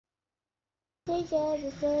Hey guys,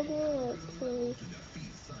 it's Logan Welch,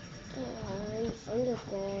 and I'm just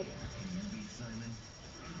bored.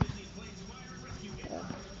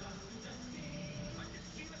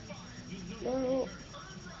 Now,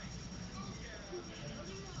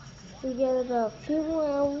 we got about 2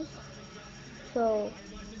 rounds, so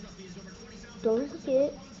don't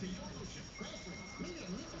forget.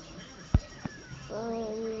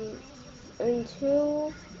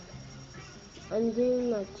 Until I'm doing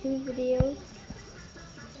my 2 videos,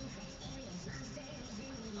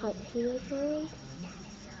 hot Cheeto challenge,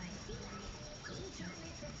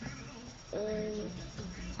 and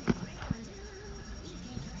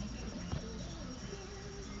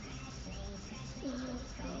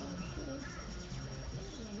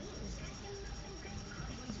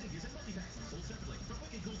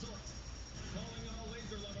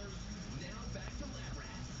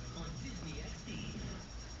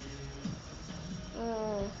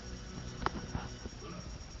uh,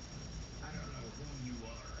 I don't know who you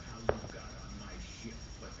are or how you got on my ship,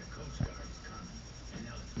 but the Coast Guard's coming, and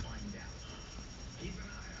they'll find out. Keep an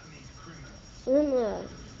eye on these criminals.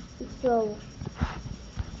 so,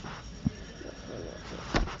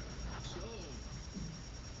 So,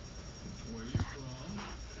 where you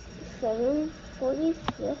from?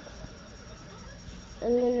 7:46,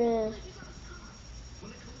 I'm gonna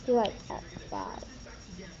do like at 5.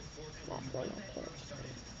 That's when I finish.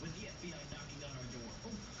 With the FBI knocking on our door.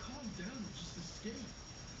 Oh, calm down. We just escaped.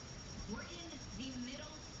 We're in the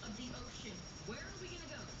middle of the ocean. Where are we gonna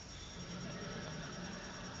go?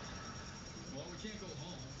 Well, we can't go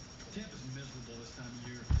home. Tampa's miserable this time of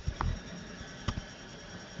year.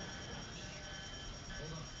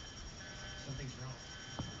 Hold on. Something's wrong.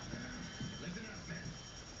 Listen up, men.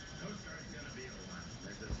 Coast Guard's gonna be alarmed.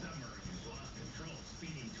 There's a submarine who's lost control,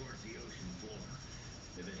 speeding towards the ocean floor.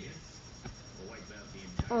 If it hits, we'll wipe out the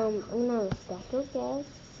entire I'm crew. gonna have a special guest.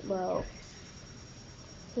 Well,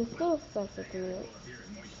 she's still special to me. Well, if you're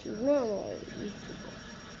in She's moisture. not a YouTuber,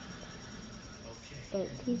 Okay. but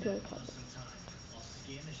people Now's come. some time. I'll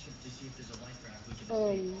scan the ship to see if there's a life raft we can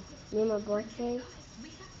escape. Near my birthday, Guys, we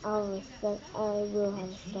have to rescue that I satellite. will We have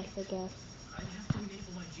a can't. special guest. I'd have to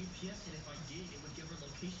enable my GPS, and if I did, it would give her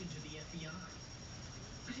location to the FBI.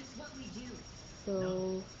 But it's what we do. No,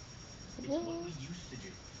 So, it's what we used to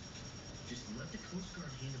do. Just let the Coast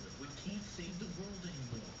Guard handle it. We can't save the world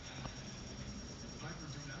anymore. Piper,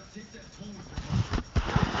 do not take that tone with your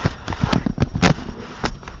mother.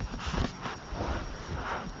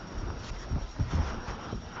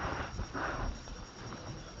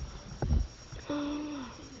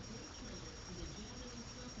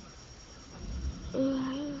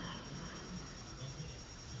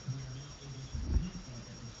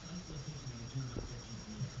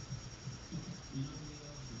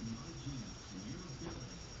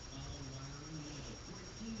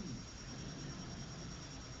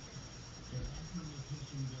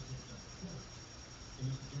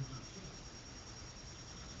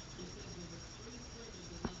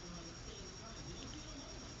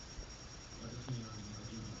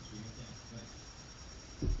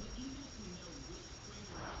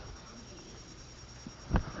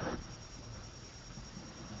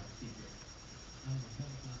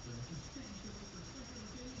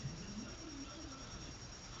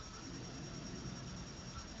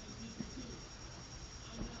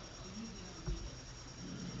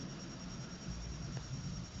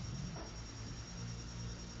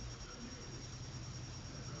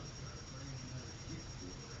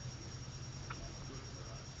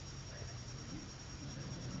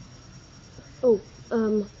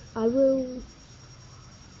 oh, I will.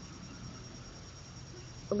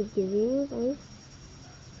 I'll be giving you guys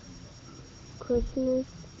Christmas.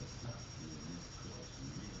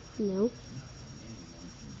 No,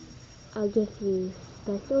 I'll give you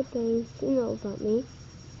special things to know about me.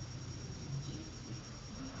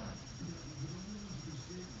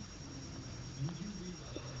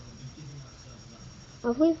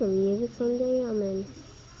 I'll play some music someday. I'm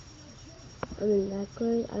in that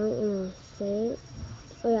grade. I don't want to say it.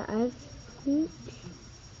 Oh yeah, I have speech.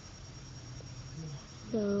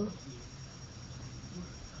 So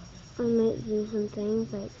I might do some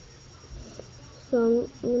things like. So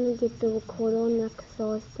I'm gonna get the recorder next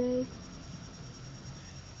Thursday.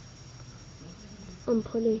 I'm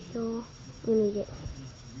pretty sure I'm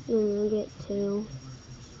gonna get 2.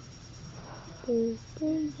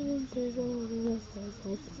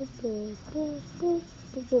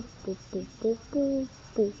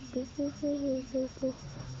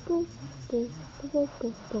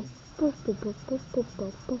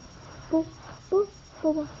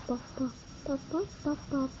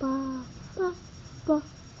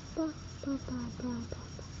 ba ba ba ba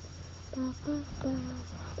ba ba ba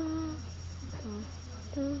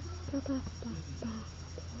ba ba ba ba.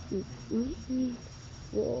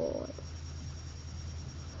 Whoa.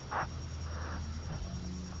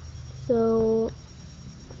 So,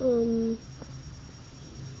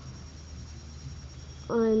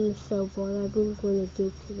 I'm so bored. I think we're gonna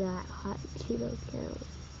get to that hot Cheeto count.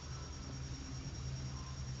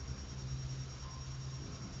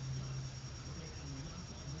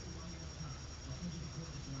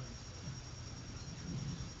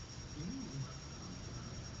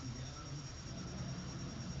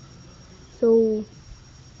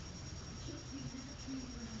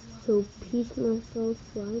 So peace myself,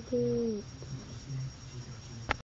 like it.